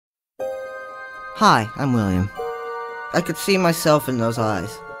Hi, I'm William. I could see myself in those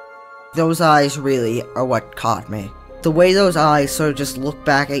eyes. Those eyes really are what caught me. The way those eyes sort of just look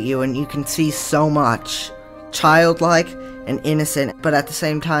back at you and you can see so much. Childlike and innocent, but at the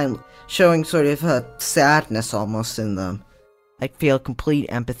same time showing sort of a sadness almost in them. I feel complete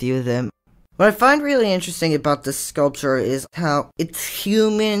empathy with them. What I find really interesting about this sculpture is how it's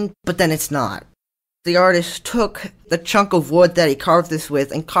human, but then it's not. The artist took the chunk of wood that he carved this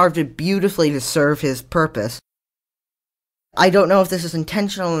with and carved it beautifully to serve his purpose. I don't know if this is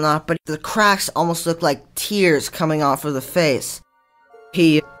intentional or not, but the cracks almost look like tears coming off of the face.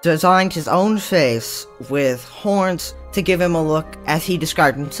 He designed his own face with horns to give him a look, as he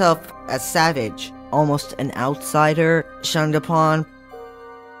described himself, as savage, almost an outsider shunned upon.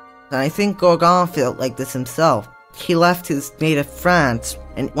 And I think Gauguin felt like this himself. He left his native France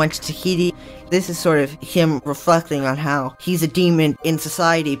and went to Tahiti. This is sort of him reflecting on how he's a demon in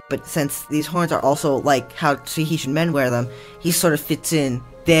society, but since these horns are also like how Tahitian men wear them, he sort of fits in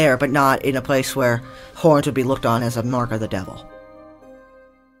there, but not in a place where horns would be looked on as a mark of the devil.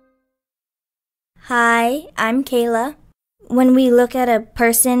 Hi, I'm Kayla. When we look at a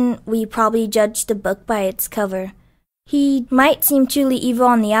person, we probably judge the book by its cover. He might seem truly evil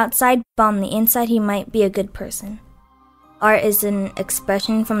on the outside, but on the inside he might be a good person. Art is an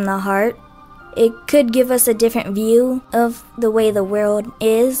expression from the heart. It could give us a different view of the way the world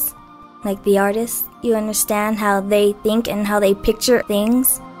is. Like the artist, you understand how they think and how they picture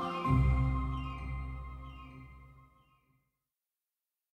things.